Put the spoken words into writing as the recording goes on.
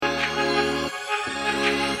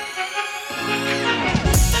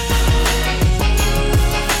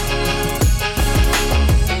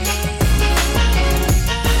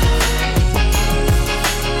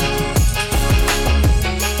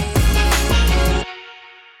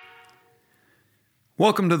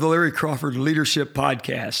Welcome to the Larry Crawford Leadership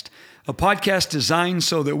Podcast, a podcast designed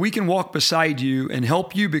so that we can walk beside you and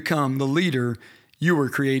help you become the leader you were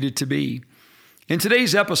created to be. In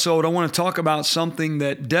today's episode, I want to talk about something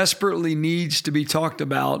that desperately needs to be talked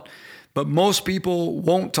about, but most people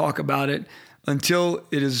won't talk about it until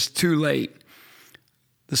it is too late.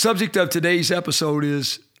 The subject of today's episode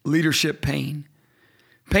is leadership pain.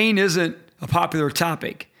 Pain isn't a popular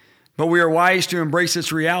topic, but we are wise to embrace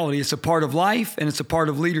its reality. It's a part of life and it's a part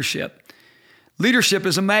of leadership. Leadership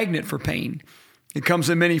is a magnet for pain. It comes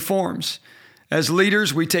in many forms. As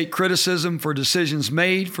leaders, we take criticism for decisions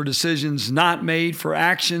made, for decisions not made, for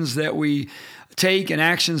actions that we take and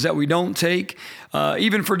actions that we don't take,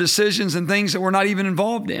 even for decisions and things that we're not even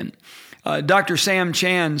involved in. Dr. Sam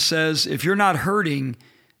Chand says, if you're not hurting,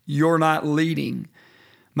 you're not leading.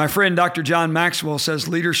 My friend Dr. John Maxwell says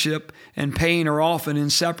leadership and pain are often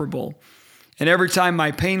inseparable. And every time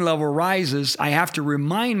my pain level rises, I have to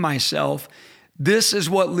remind myself this is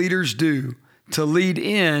what leaders do, to lead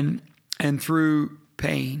in and through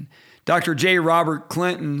pain. Dr. J. Robert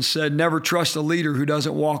Clinton said, never trust a leader who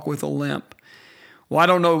doesn't walk with a limp. Well, I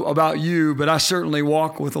don't know about you, but I certainly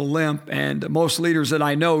walk with a limp, and most leaders that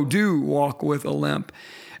I know do walk with a limp.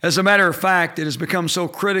 As a matter of fact, it has become so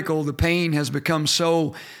critical, the pain has become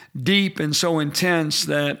so deep and so intense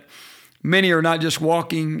that many are not just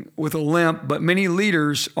walking with a limp, but many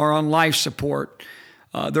leaders are on life support.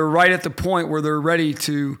 They're right at the point where they're ready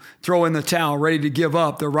to throw in the towel, ready to give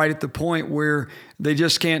up. They're right at the point where they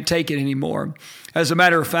just can't take it anymore. As a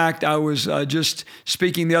matter of fact, I was just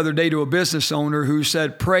speaking the other day to a business owner who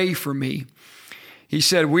said, pray for me. He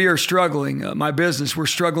said, we are struggling. My business, we're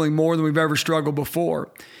struggling more than we've ever struggled before.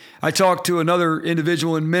 I talked to another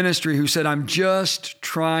individual in ministry who said, I'm just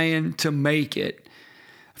trying to make it.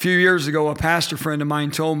 A few years ago, a pastor friend of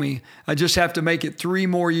mine told me, I just have to make it 3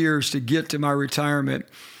 more years to get to my retirement,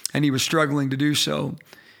 and he was struggling to do so.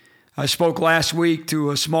 I spoke last week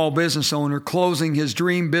to a small business owner closing his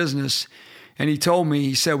dream business, and he told me,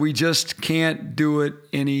 he said, we just can't do it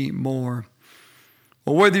anymore.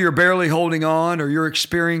 Well, whether you're barely holding on or you're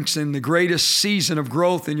experiencing the greatest season of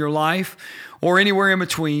growth in your life or anywhere in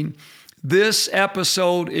between, this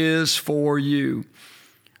episode is for you.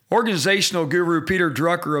 Organizational guru Peter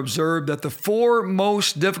Drucker observed that the 4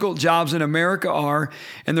 most difficult jobs in America are,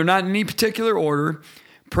 and they're not in any particular order,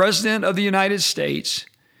 President of the United States,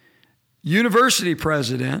 University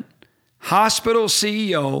President, Hospital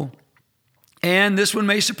CEO, and this one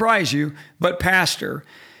may surprise you, but Pastor.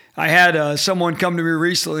 I had someone come to me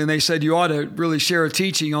recently and they said, you ought to really share a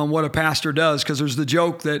teaching on what a pastor does, because there's the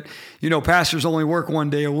joke that, pastors only work 1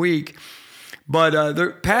 day a week.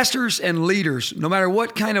 But pastors and leaders, no matter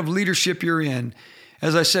what kind of leadership you're in,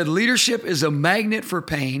 as I said, leadership is a magnet for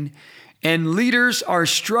pain, and leaders are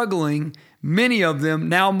struggling, many of them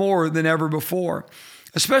now more than ever before,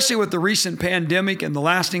 especially with the recent pandemic and the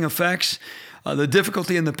lasting effects. The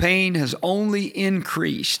difficulty and the pain has only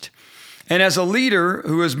increased. And as a leader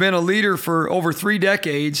who has been a leader for over 3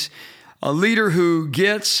 decades, a leader who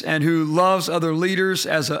gets and who loves other leaders,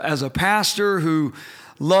 as a pastor who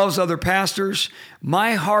loves other pastors,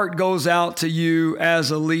 my heart goes out to you as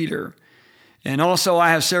a leader. And also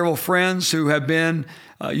I have several friends who have been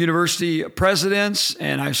university presidents,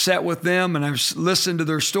 and I've sat with them and I've listened to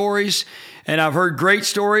their stories, and I've heard great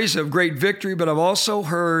stories of great victory, but I've also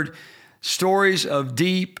heard stories of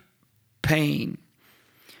deep pain.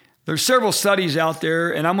 There's several studies out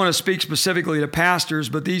there, and I'm going to speak specifically to pastors,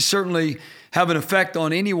 but these certainly have an effect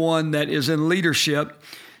on anyone that is in leadership.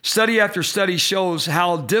 Study after study shows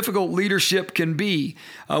how difficult leadership can be.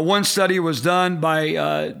 One study was done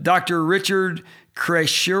by Dr. Richard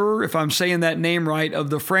Kreischer, if I'm saying that name right,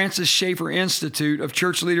 of the Francis Schaeffer Institute of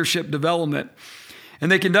Church Leadership Development.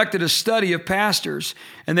 And they conducted a study of pastors,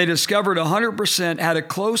 and they discovered 100% had a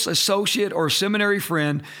close associate or seminary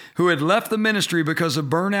friend who had left the ministry because of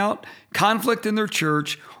burnout, conflict in their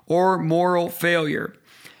church, or moral failure.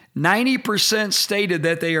 90% stated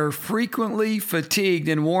that they are frequently fatigued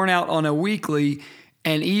and worn out on a weekly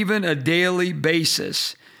and even a daily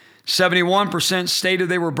basis. 71% stated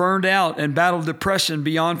they were burned out and battled depression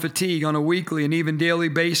beyond fatigue on a weekly and even daily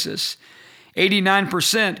basis.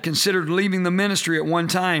 89% considered leaving the ministry at one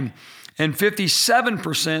time, and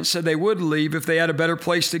 57% said they would leave if they had a better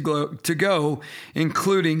place to go,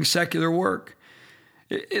 including secular work.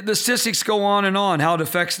 The statistics go on and on, how it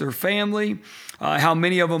affects their family, how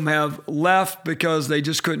many of them have left because they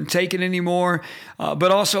just couldn't take it anymore,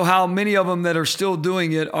 but also how many of them that are still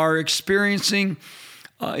doing it are experiencing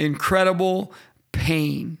incredible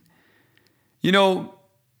pain.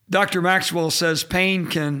 Dr. Maxwell says pain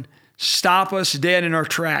can stop us dead in our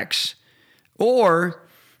tracks, or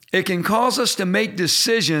it can cause us to make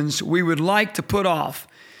decisions we would like to put off,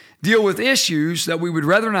 deal with issues that we would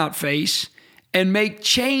rather not face, and make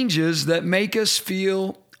changes that make us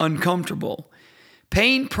feel uncomfortable.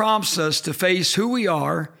 Pain prompts us to face who we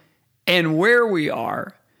are and where we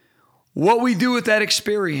are. What we do with that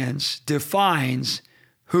experience defines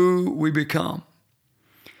who we become.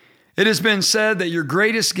 It has been said that your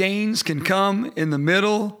greatest gains can come in the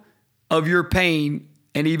middle of your pain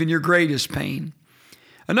and even your greatest pain.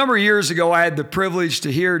 A number of years ago, I had the privilege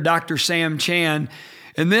to hear Dr. Sam Chand,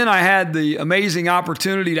 and then I had the amazing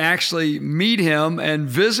opportunity to actually meet him and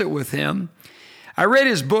visit with him. I read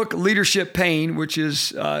his book, Leadership Pain, which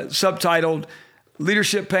is subtitled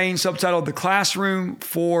Leadership Pain, subtitled The Classroom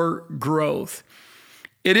for Growth.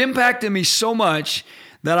 It impacted me so much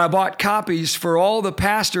that I bought copies for all the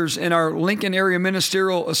pastors in our Lincoln Area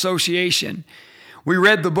Ministerial Association. We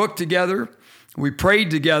read the book together, we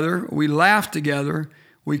prayed together, we laughed together,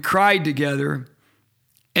 we cried together,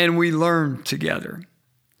 and we learned together.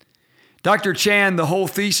 Dr. Chand, the whole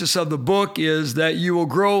thesis of the book is that you will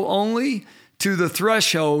grow only to the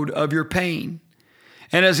threshold of your pain.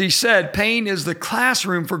 And as he said, pain is the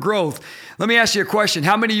classroom for growth. Let me ask you a question.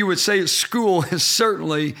 How many of you would say school is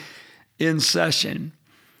certainly in session?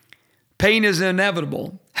 Pain is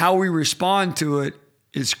inevitable. How we respond to it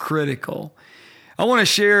is critical. I want to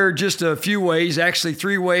share just a few ways, actually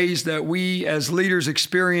 3 ways that we as leaders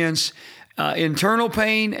experience internal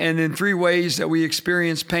pain, and then 3 ways that we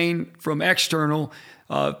experience pain from external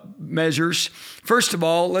measures. First of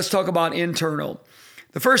all, let's talk about internal.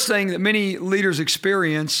 The first thing that many leaders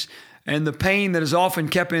experience, and the pain that is often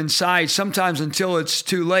kept inside, sometimes until it's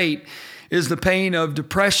too late, is the pain of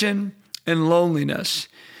depression and loneliness.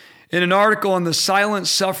 In an article on the silent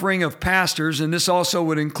suffering of pastors, and this also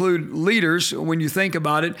would include leaders when you think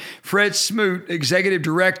about it, Fred Smoot, executive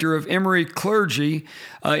director of Emory Clergy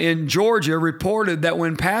in Georgia, reported that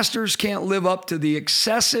when pastors can't live up to the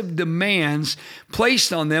excessive demands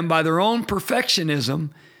placed on them by their own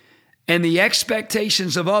perfectionism and the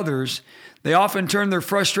expectations of others, they often turn their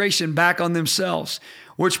frustration back on themselves,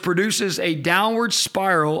 which produces a downward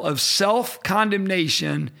spiral of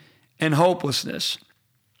self-condemnation and hopelessness.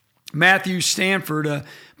 Matthew Stanford, a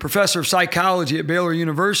professor of psychology at Baylor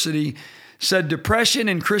University, said depression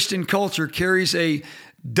in Christian culture carries a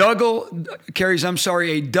double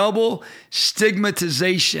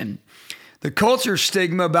stigmatization. The culture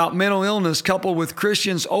stigma about mental illness coupled with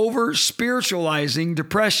Christians over-spiritualizing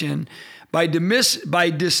depression by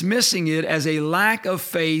dismissing it as a lack of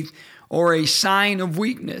faith or a sign of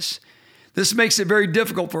weakness. This makes it very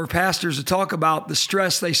difficult for pastors to talk about the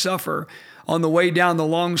stress they suffer on the way down the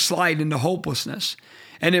long slide into hopelessness.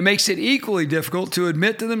 And it makes it equally difficult to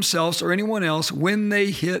admit to themselves or anyone else when they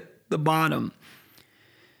hit the bottom.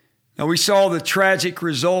 Now, we saw the tragic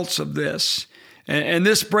results of this. And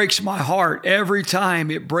this breaks my heart. Every time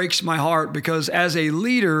it breaks my heart, because as a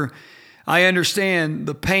leader, I understand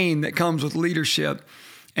the pain that comes with leadership.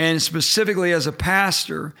 And specifically as a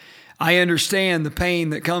pastor, I understand the pain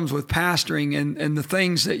that comes with pastoring and the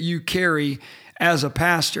things that you carry as a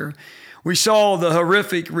pastor. We saw the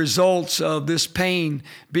horrific results of this pain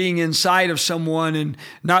being inside of someone and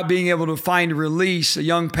not being able to find release. A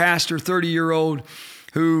young pastor, 30-year-old,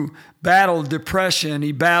 who battled depression,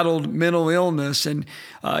 he battled mental illness, and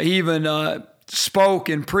he even spoke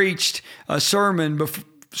and preached a sermon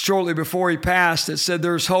shortly before he passed that said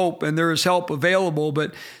there's hope and there is help available,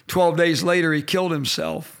 but 12 days later he killed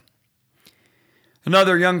himself.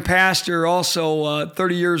 Another young pastor, also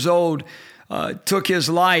 30 years old, took his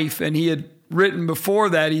life, and he had written before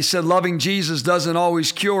that, he said, loving Jesus doesn't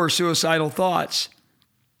always cure suicidal thoughts.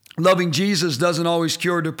 Loving Jesus doesn't always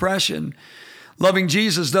cure depression. Loving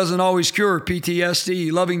Jesus doesn't always cure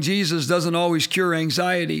PTSD. Loving Jesus doesn't always cure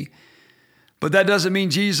anxiety. But that doesn't mean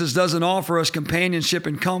Jesus doesn't offer us companionship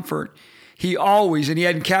and comfort. He always, and he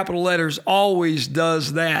had in capital letters, always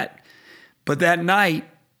does that. But that night,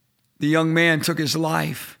 the young man took his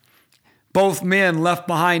life. Both men left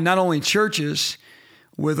behind not only churches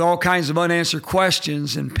with all kinds of unanswered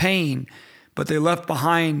questions and pain, but they left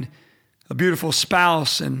behind a beautiful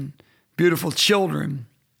spouse and beautiful children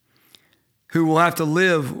who will have to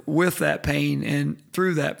live with that pain and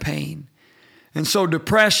through that pain. And so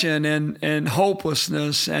depression and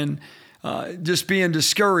hopelessness and just being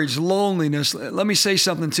discouraged, loneliness, let me say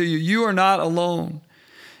something to you. You are not alone.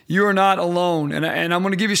 You are not alone. And I'm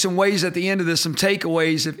going to give you some ways at the end of this, some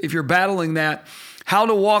takeaways if you're battling that, how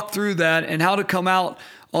to walk through that and how to come out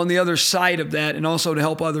on the other side of that, and also to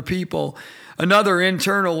help other people. Another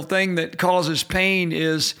internal thing that causes pain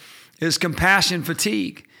is compassion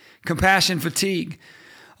fatigue. Compassion fatigue.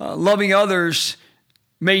 loving others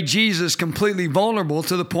made Jesus completely vulnerable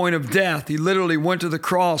to the point of death. He literally went to the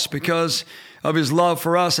cross because of his love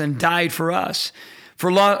for us and died for us.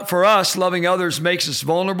 For us, loving others makes us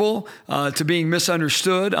vulnerable to being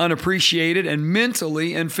misunderstood, unappreciated, and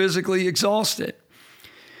mentally and physically exhausted.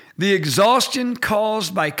 The exhaustion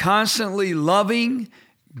caused by constantly loving,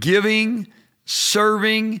 giving,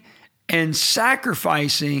 serving, and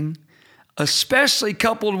sacrificing, especially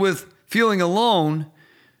coupled with feeling alone,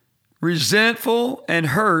 resentful, and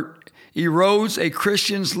hurt, erodes a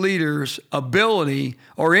Christian's leader's ability,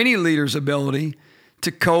 or any leader's ability,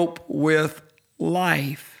 to cope with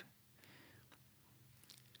life.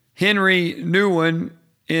 Henry Nouwen,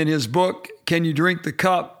 in his book, Can You Drink the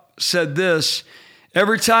Cup?, said this: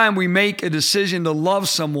 every time we make a decision to love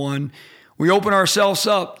someone, we open ourselves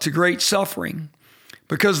up to great suffering,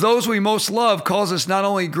 because those we most love cause us not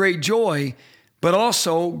only great joy, but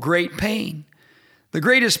also great pain. The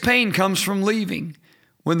greatest pain comes from leaving.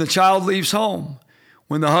 When the child leaves home,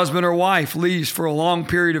 when the husband or wife leaves for a long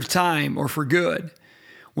period of time or for good,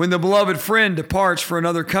 when the beloved friend departs for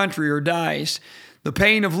another country or dies, the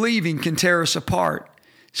pain of leaving can tear us apart.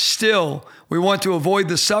 Still, we want to avoid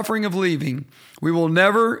the suffering of leaving. If we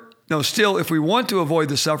want to avoid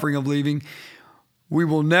the suffering of leaving, we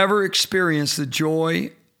will never experience the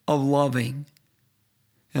joy of loving.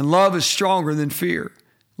 And love is stronger than fear.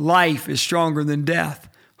 Life is stronger than death.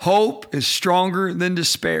 Hope is stronger than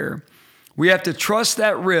despair. We have to trust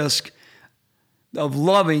that risk of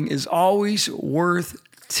loving is always worth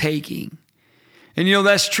taking. And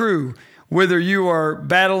that's true. Whether you are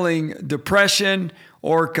battling depression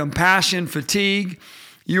or compassion fatigue,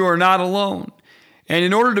 you are not alone. And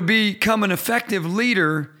in order to become an effective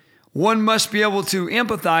leader, one must be able to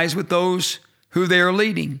empathize with those who they are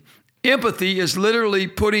leading. Empathy is literally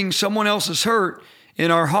putting someone else's hurt in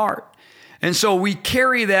our heart. And so we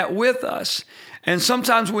carry that with us. And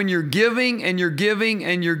sometimes when you're giving and you're giving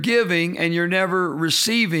and you're giving and you're never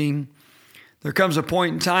receiving, there comes a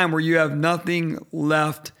point in time where you have nothing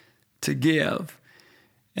left to give.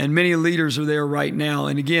 And many leaders are there right now.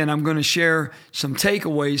 And again, I'm going to share some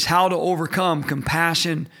takeaways, how to overcome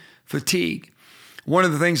compassion fatigue. One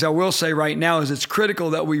of the things I will say right now is it's critical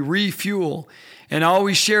that we refuel. And I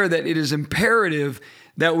always share that it is imperative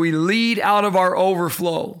that we lead out of our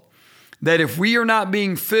overflow. That if we are not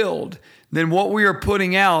being filled, then what we are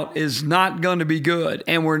putting out is not going to be good.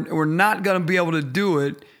 And we're not going to be able to do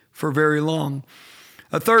it for very long.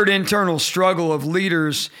 A third internal struggle of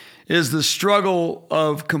leaders is the struggle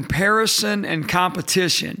of comparison and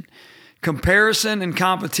competition. Comparison and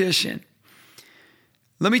competition.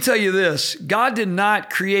 Let me tell you this. God did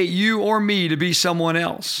not create you or me to be someone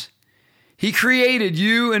else. He created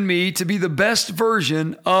you and me to be the best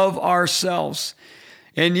version of ourselves.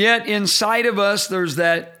 And yet inside of us, there's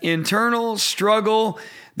that internal struggle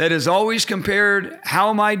that is always compared, how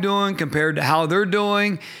am I doing compared to how they're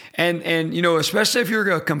doing? And especially if you're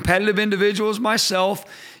a competitive individual as myself,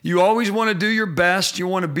 you always want to do your best. You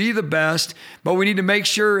want to be the best, but we need to make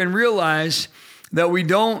sure and realize that we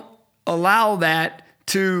don't allow that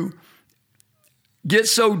to get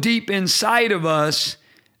so deep inside of us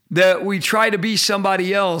that we try to be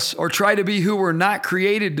somebody else or try to be who we're not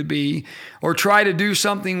created to be or try to do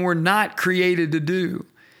something we're not created to do.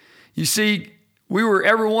 You see,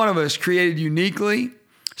 every one of us created uniquely,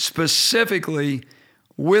 specifically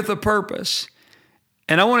with a purpose.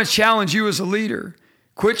 And I want to challenge you as a leader.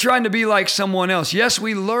 Quit trying to be like someone else. Yes,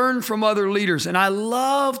 we learn from other leaders, and I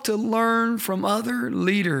love to learn from other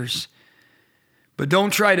leaders. But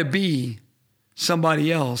don't try to be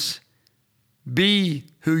somebody else. Be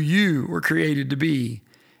who you were created to be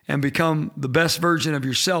and become the best version of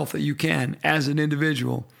yourself that you can as an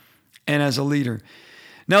individual and as a leader.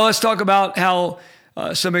 Now let's talk about how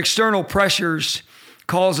some external pressures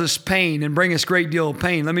cause us pain and bring us a great deal of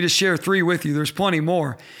pain. Let me just share 3 with you. There's plenty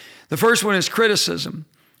more. The first one is criticism.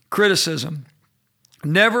 Criticism.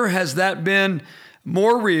 Never has that been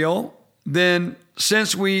more real than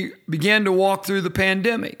since we began to walk through the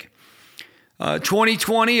pandemic.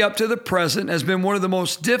 2020 up to the present has been one of the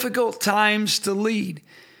most difficult times to lead.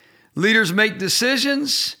 Leaders make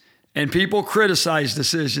decisions and people criticize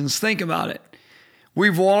decisions. Think about it.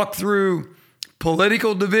 We've walked through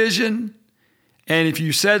political division, and if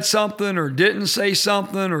you said something or didn't say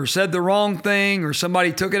something or said the wrong thing or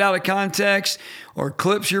somebody took it out of context or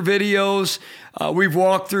clips your videos, we've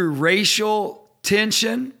walked through racial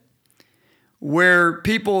tension where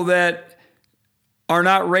people that are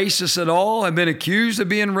not racist at all have been accused of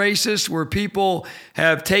being racist, where people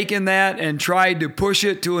have taken that and tried to push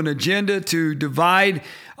it to an agenda to divide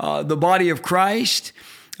the body of Christ.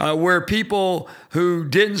 where people who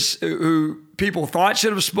people thought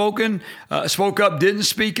should have spoke up, didn't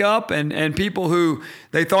speak up, and people who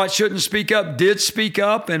they thought shouldn't speak up did speak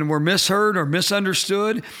up and were misheard or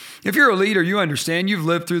misunderstood. If you're a leader, you understand. You've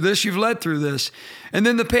lived through this. You've led through this. And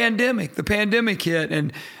then the pandemic hit.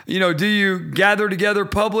 And, do you gather together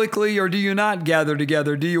publicly or do you not gather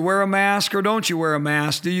together? Do you wear a mask or don't you wear a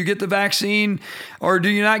mask? Do you get the vaccine or do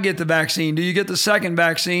you not get the vaccine? Do you get the second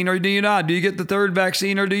vaccine or do you not? Do you get the third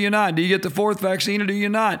vaccine or do you not? Do you get the fourth vaccine or do you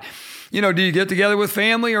not? Do you get together with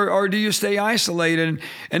family or do you stay isolated?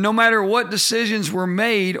 And no matter what decisions were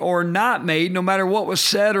made or not made, no matter what was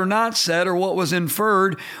said or not said or what was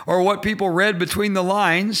inferred or what people read between the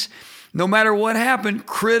lines, no matter what happened,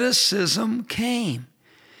 criticism came.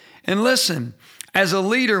 And listen, as a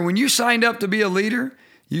leader, when you signed up to be a leader,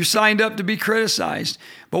 you signed up to be criticized.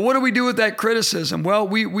 But what do we do with that criticism? Well,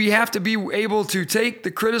 we have to be able to take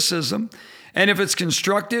the criticism, and if it's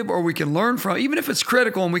constructive or we can learn from it, even if it's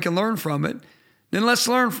critical and we can learn from it, then let's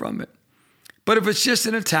learn from it. But if it's just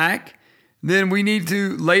an attack, then we need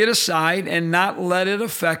to lay it aside and not let it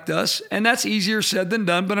affect us. And that's easier said than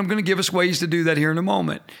done, but I'm going to give us ways to do that here in a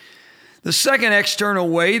moment. The second external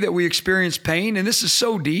way that we experience pain, and this is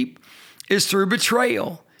so deep, is through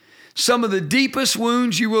betrayal. Some of the deepest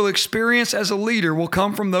wounds you will experience as a leader will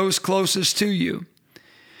come from those closest to you.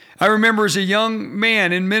 I remember as a young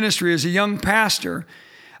man in ministry, as a young pastor,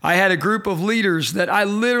 I had a group of leaders that I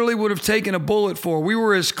literally would have taken a bullet for. We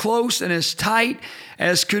were as close and as tight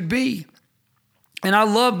as could be. And I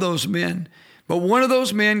loved those men. But one of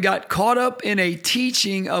those men got caught up in a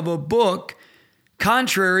teaching of a book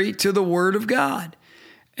contrary to the Word of God.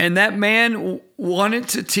 And that man wanted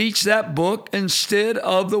to teach that book instead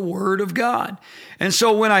of the Word of God. And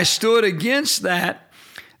so when I stood against that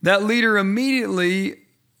leader immediately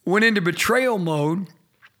went into betrayal mode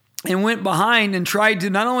and went behind and tried to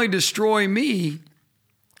not only destroy me,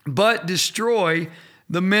 but destroy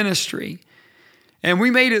the ministry. And we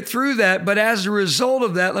made it through that, but as a result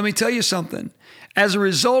of that, let me tell you something. As a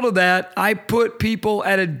result of that, I put people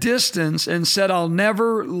at a distance and said, I'll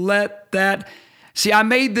never let that. See, I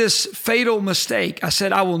made this fatal mistake. I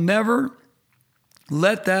said, I will never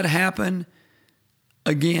let that happen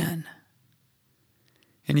again.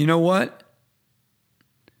 And you know what?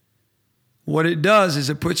 What it does is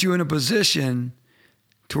it puts you in a position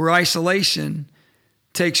to where isolation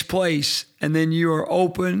takes place, and then you are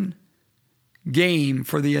open game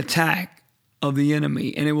for the attack of the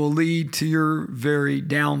enemy, and it will lead to your very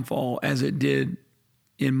downfall, as it did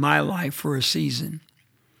in my life for a season.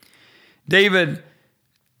 David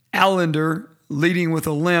Allender, Leading with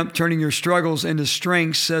a Limp, Turning Your Struggles into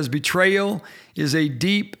Strengths, says, betrayal is a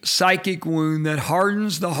deep psychic wound that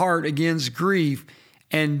hardens the heart against grief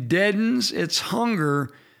and deadens its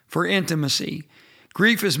hunger for intimacy.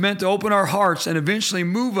 Grief is meant to open our hearts and eventually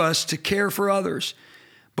move us to care for others.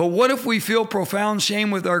 But what if we feel profound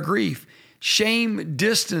shame with our grief? Shame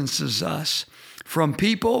distances us from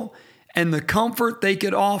people and the comfort they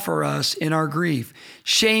could offer us in our grief.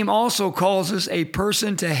 Shame also causes a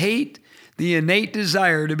person to hate the innate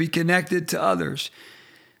desire to be connected to others.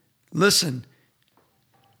 Listen,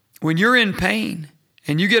 when you're in pain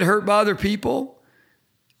and you get hurt by other people,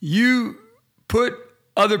 you put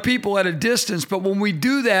other people at a distance, but when we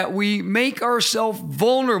do that, we make ourselves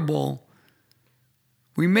vulnerable.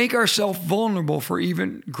 We make ourselves vulnerable for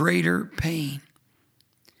even greater pain.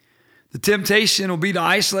 The temptation will be to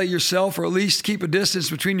isolate yourself or at least keep a distance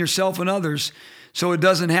between yourself and others so it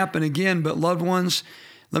doesn't happen again. But loved ones,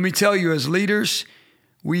 let me tell you, as leaders,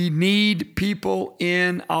 we need people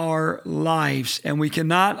in our lives, and we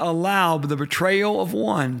cannot allow the betrayal of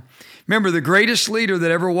one. Remember, the greatest leader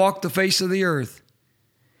that ever walked the face of the earth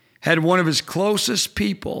had one of his closest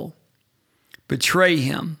people betray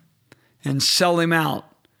him and sell him out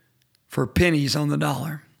for pennies on the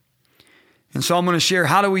dollar. And so I'm going to share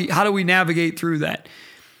how do we navigate through that.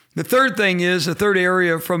 The third thing is, the third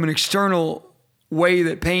area from an external way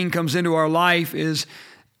that pain comes into our life is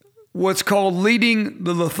what's called leading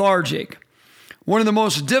the lethargic. One of the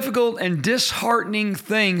most difficult and disheartening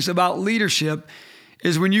things about leadership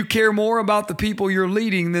is when you care more about the people you're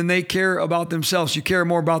leading than they care about themselves. You care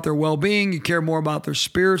more about their well-being. You care more about their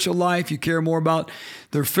spiritual life. You care more about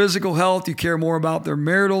their physical health. You care more about their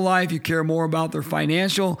marital life. You care more about their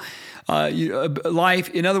financial life.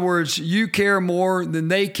 In other words, you care more than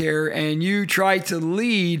they care, and you try to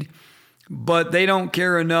lead, but they don't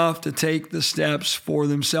care enough to take the steps for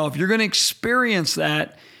themselves. You're going to experience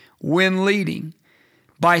that when leading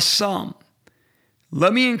by some.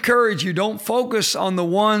 Let me encourage you, don't focus on the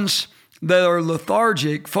ones that are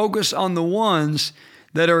lethargic. Focus on the ones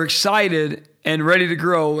that are excited and ready to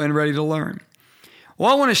grow and ready to learn.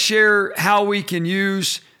 Well, I want to share how we can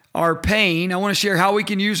use our pain. I want to share how we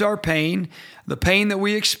can use our pain, the pain that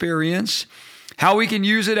we experience, how we can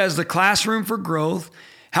use it as the classroom for growth,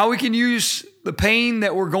 how we can use the pain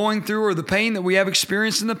that we're going through or the pain that we have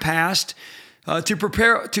experienced in the past to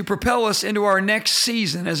propel us into our next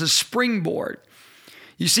season as a springboard.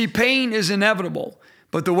 You see, pain is inevitable,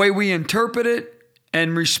 but the way we interpret it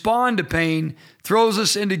and respond to pain throws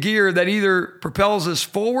us into gear that either propels us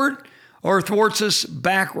forward or thwarts us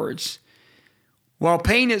backwards. While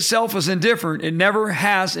pain itself is indifferent, it never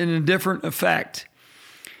has an indifferent effect.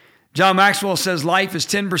 John Maxwell says life is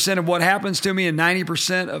 10% of what happens to me and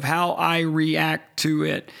 90% of how I react to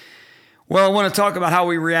it. Well, I want to talk about how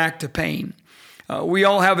we react to pain. We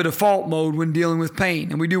all have a default mode when dealing with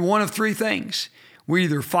pain, and we do one of three things. We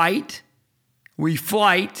either fight, we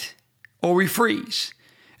flight, or we freeze.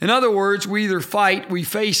 In other words, we either fight, we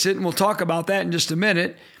face it, and we'll talk about that in just a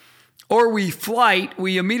minute, or we flight,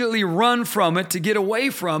 we immediately run from it to get away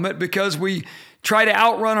from it because we try to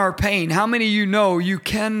outrun our pain. How many of you know you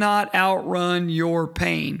cannot outrun your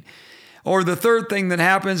pain? Or the third thing that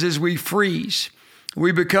happens is we freeze.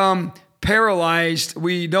 We become paralyzed.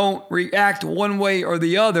 We don't react one way or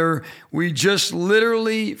the other. We just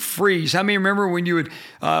literally freeze. How many remember when you would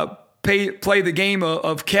play the game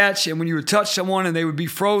of catch, and when you would touch someone and they would be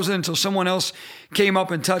frozen until someone else came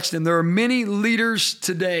up and touched them? There are many leaders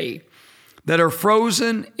today that are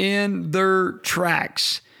frozen in their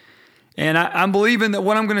tracks. And I'm believing that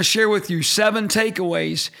what I'm going to share with you, 7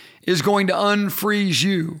 takeaways, is going to unfreeze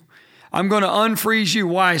you. I'm going to unfreeze you.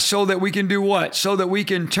 Why? So that we can do what? So that we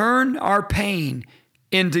can turn our pain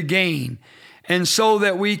into gain. And so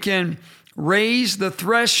that we can raise the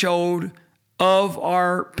threshold of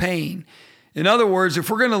our pain. In other words, if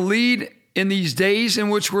we're going to lead in these days in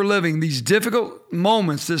which we're living, these difficult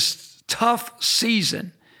moments, this tough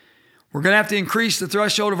season, we're going to have to increase the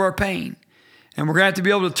threshold of our pain. And we're going to have to be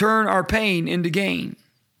able to turn our pain into gain.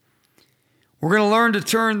 We're going to learn to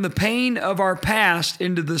turn the pain of our past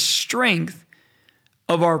into the strength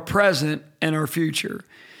of our present and our future.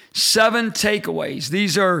 7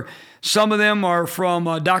 takeaways. Some of them are from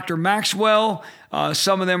Dr. Maxwell.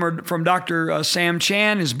 Some of them are from Dr. Sam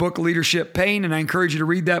Chan, his book, Leadership Pain. And I encourage you to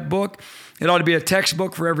read that book. It ought to be a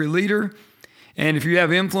textbook for every leader. And if you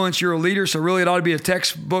have influence, you're a leader. So really, it ought to be a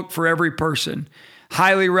textbook for every person.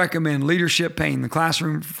 Highly recommend Leadership Pain, the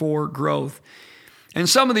classroom for growth. And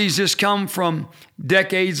some of these just come from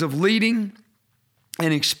decades of leading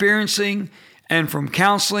and experiencing and from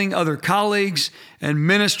counseling other colleagues and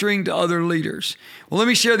ministering to other leaders. Well, let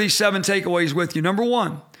me share these 7 takeaways with you. Number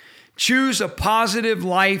 1, choose a positive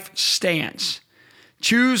life stance.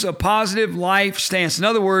 Choose a positive life stance. In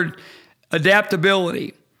other words,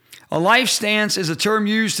 adaptability. A life stance is a term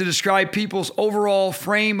used to describe people's overall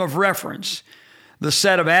frame of reference. The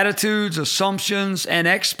set of attitudes, assumptions, and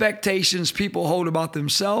expectations people hold about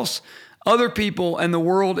themselves, other people, and the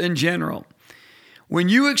world in general. When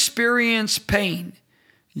you experience pain,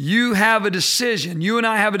 you have a decision. You and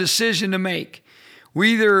I have a decision to make.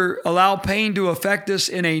 We either allow pain to affect us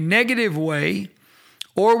in a negative way,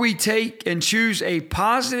 or we take and choose a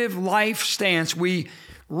positive life stance. We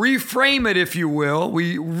reframe it, if you will.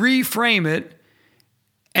 We reframe it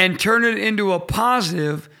and turn it into a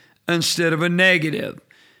positive instead of a negative.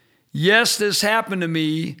 Yes, this happened to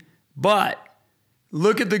me, but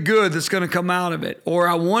look at the good that's going to come out of it. Or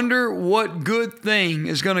I wonder what good thing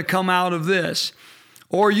is going to come out of this.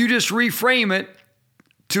 Or you just reframe it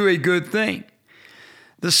to a good thing.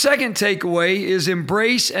 The second takeaway is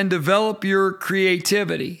embrace and develop your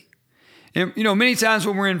creativity. And, many times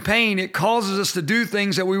when we're in pain, it causes us to do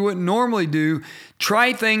things that we wouldn't normally do,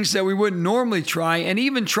 try things that we wouldn't normally try, and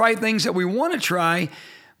even try things that we want to try,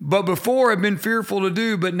 but before I've been fearful to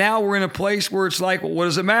do, but now we're in a place where it's like, well, what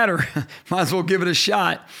does it matter? Might as well give it a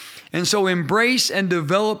shot. And so embrace and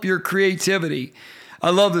develop your creativity. I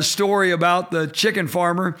love the story about the chicken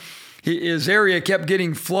farmer. His area kept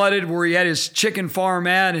getting flooded where he had his chicken farm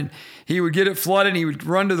at, and he would get it flooded, and he would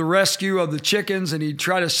run to the rescue of the chickens, and he'd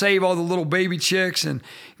try to save all the little baby chicks and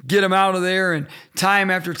get them out of there. And time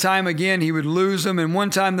after time again, he would lose them. And one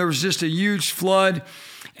time there was just a huge flood,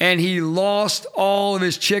 and he lost all of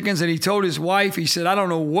his chickens. And he told his wife, he said, I don't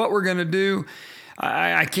know what we're going to do.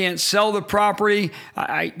 I can't sell the property.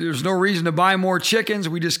 There's no reason to buy more chickens.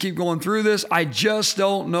 We just keep going through this. I just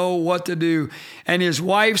don't know what to do. And his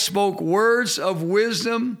wife spoke words of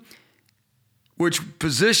wisdom, which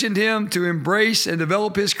positioned him to embrace and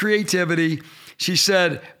develop his creativity. She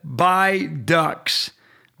said, buy ducks.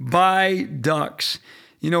 Buy ducks.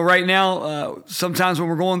 Right now, sometimes when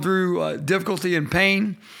we're going through difficulty and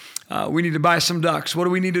pain, We need to buy some ducks. What do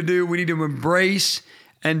we need to do? We need to embrace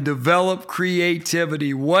and develop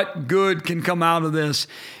creativity. What good can come out of this?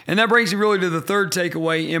 And that brings me really to the third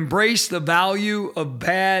takeaway. Embrace the value of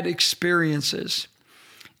bad experiences.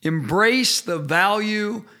 Embrace the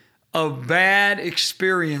value of bad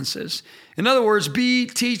experiences. In other words, be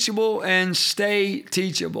teachable and stay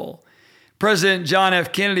teachable. President John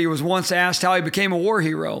F. Kennedy was once asked how he became a war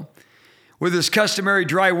hero. With his customary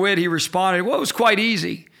dry wit, he responded, "Well, it was quite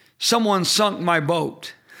easy. Someone sunk my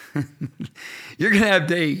boat." You're going to have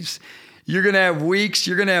days. You're going to have weeks.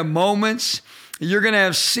 You're going to have moments. You're going to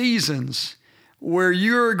have seasons where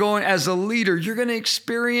you're going, as a leader, you're going to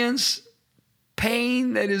experience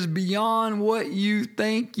pain that is beyond what you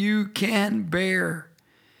think you can bear.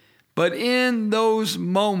 But in those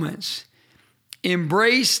moments,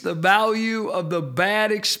 embrace the value of the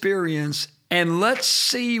bad experience and let's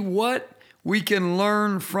see what we can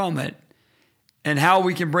learn from it and how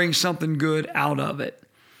we can bring something good out of it.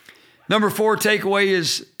 Number 4 takeaway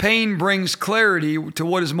is pain brings clarity to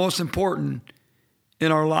what is most important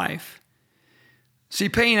in our life. See,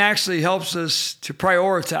 pain actually helps us to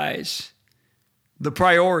prioritize the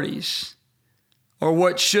priorities or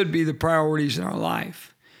what should be the priorities in our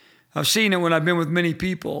life. I've seen it when I've been with many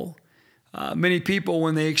people. Many people,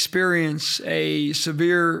 when they experience a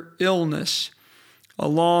severe illness, a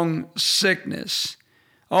long sickness,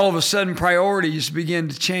 all of a sudden priorities begin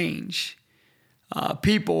to change.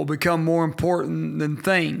 People become more important than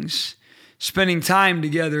things. Spending time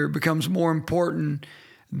together becomes more important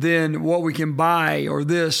than what we can buy or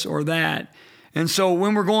this or that. And so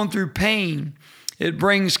when we're going through pain, it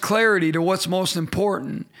brings clarity to what's most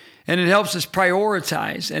important, and it helps us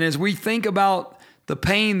prioritize. And as we think about the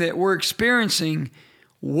pain that we're experiencing,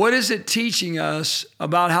 what is it teaching us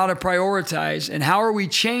about how to prioritize, and how are we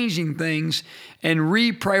changing things and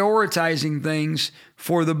reprioritizing things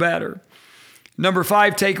for the better? Number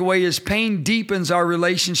 5 takeaway is pain deepens our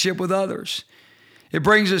relationship with others. It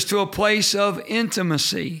brings us to a place of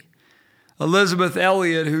intimacy. Elizabeth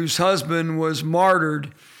Elliot, whose husband was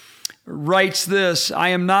martyred, writes this, "I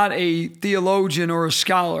am not a theologian or a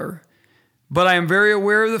scholar, but I am very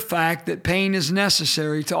aware of the fact that pain is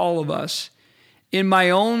necessary to all of us. In my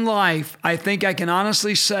own life, I think I can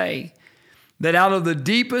honestly say that out of the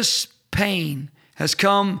deepest pain has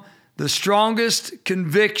come the strongest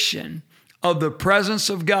conviction of the presence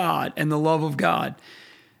of God and the love of God.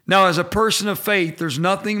 Now, as a person of faith, there's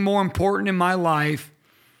nothing more important in my life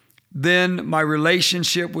than my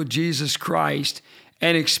relationship with Jesus Christ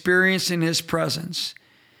and experiencing His presence.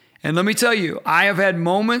 And let me tell you, I have had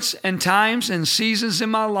moments and times and seasons in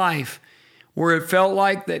my life where it felt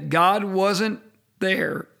like that God wasn't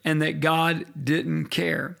there and that God didn't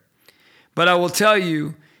care. But I will tell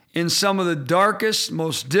you, in some of the darkest,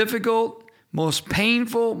 most difficult, most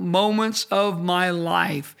painful moments of my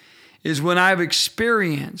life is when I've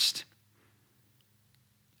experienced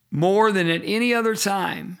more than at any other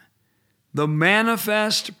time the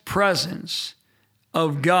manifest presence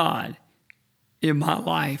of God in my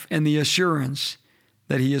life and the assurance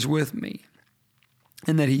that He is with me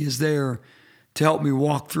and that He is there to help me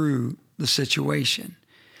walk through the situation.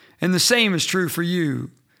 And the same is true for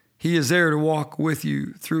you. He is there to walk with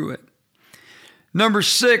you through it. Number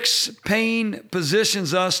 6, pain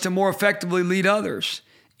positions us to more effectively lead others.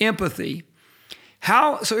 Empathy.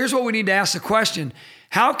 So here's what we need to ask the question.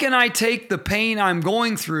 How can I take the pain I'm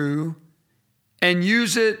going through and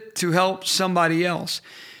use it to help somebody else?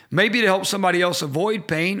 Maybe to help somebody else avoid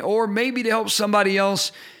pain, or maybe to help somebody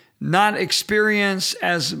else not experience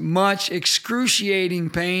as much excruciating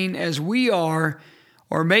pain as we are,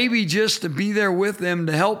 or maybe just to be there with them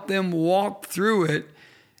to help them walk through it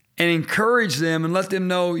and encourage them and let them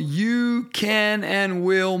know you can and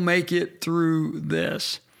will make it through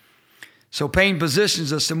this. So pain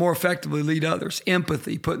positions us to more effectively lead others.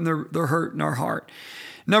 Empathy, putting their hurt in our heart.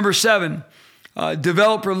 Number 7,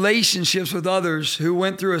 develop relationships with others who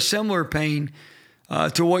went through a similar pain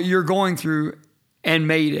to what you're going through and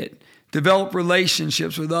made it. Develop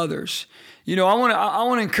relationships with others. You know, I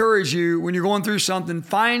want to encourage you, when you're going through something,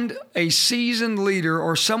 find a seasoned leader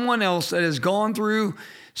or someone else that has gone through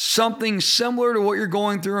something similar to what you're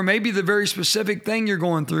going through, or maybe the very specific thing you're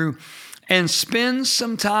going through, and spend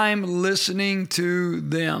some time listening to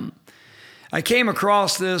them. I came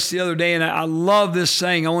across this the other day, and I love this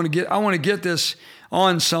saying. I want to get this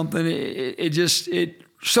on something. It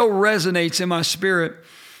so resonates in my spirit.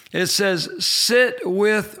 It says, "Sit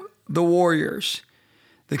with the warriors.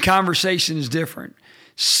 The conversation is different."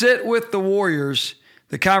 Sit with the warriors.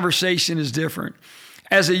 The conversation is different.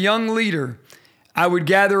 As a young leader, I would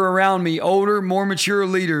gather around me older, more mature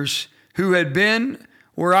leaders who had been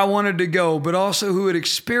where I wanted to go, but also who had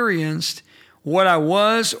experienced what I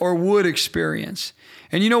was or would experience.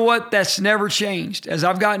 And you know what? That's never changed. As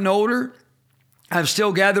I've gotten older, I've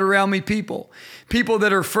still gathered around me people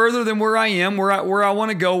that are further than where I am, where I want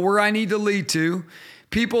to go, where I need to lead to,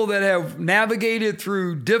 people that have navigated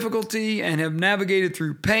through difficulty and have navigated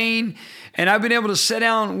through pain. And I've been able to sit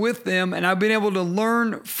down with them and I've been able to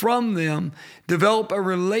learn from them, develop a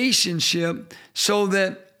relationship so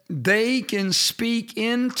that they can speak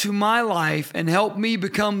into my life and help me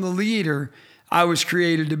become the leader I was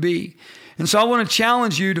created to be. And so I want to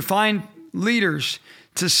challenge you to find leaders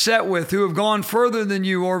to sit with who have gone further than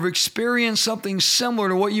you or have experienced something similar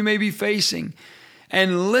to what you may be facing,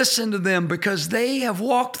 and listen to them because they have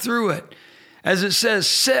walked through it. As it says,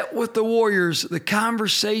 sit with the warriors. The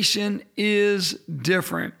conversation is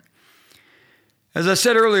different. As I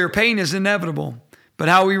said earlier, pain is inevitable, but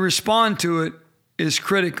how we respond to it is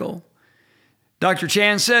critical. Dr.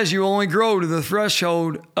 Chan says you only grow to the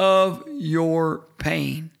threshold of your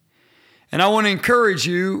pain. And I want to encourage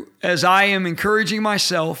you, as I am encouraging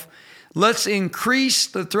myself, let's increase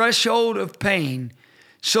the threshold of pain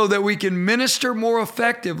so that we can minister more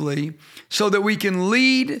effectively, so that we can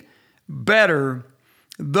lead better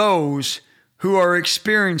those who are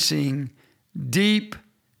experiencing deep,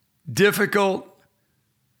 difficult,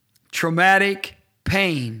 traumatic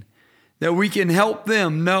pain, that we can help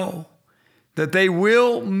them know that they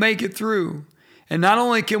will make it through. And not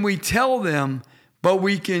only can we tell them, but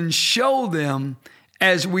we can show them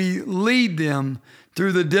as we lead them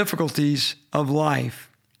through the difficulties of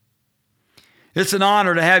life. It's an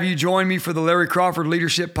honor to have you join me for the Larry Crawford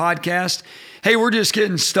Leadership Podcast. Hey, we're just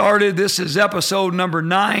getting started. This is episode number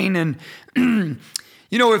 9. And,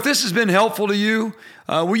 if this has been helpful to you,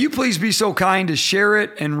 will you please be so kind to share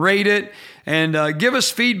it and rate it and give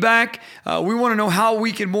us feedback? We want to know how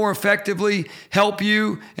we can more effectively help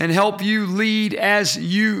you and help you lead as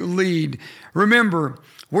you lead. Remember,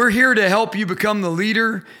 we're here to help you become the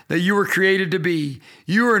leader that you were created to be.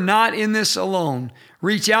 You are not in this alone.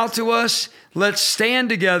 Reach out to us. Let's stand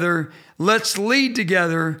together. Let's lead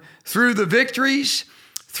together through the victories,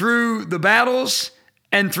 through the battles,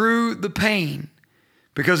 and through the pain.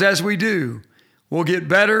 Because as we do, we'll get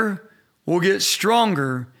better, we'll get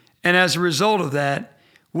stronger, and as a result of that,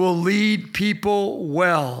 we'll lead people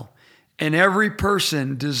well. And every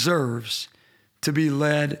person deserves to be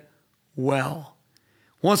led well.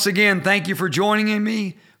 Once again, thank you for joining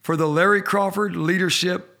me for the Larry Crawford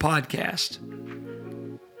Leadership Podcast.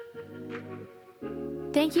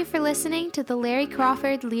 Thank you for listening to the Larry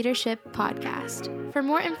Crawford Leadership Podcast. For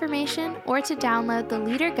more information or to download the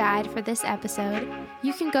leader guide for this episode,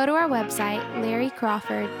 you can go to our website,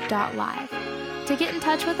 larrycrawford.live. To get in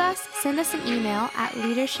touch with us, send us an email at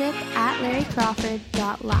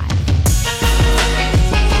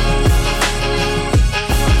leadership@larrycrawford.live.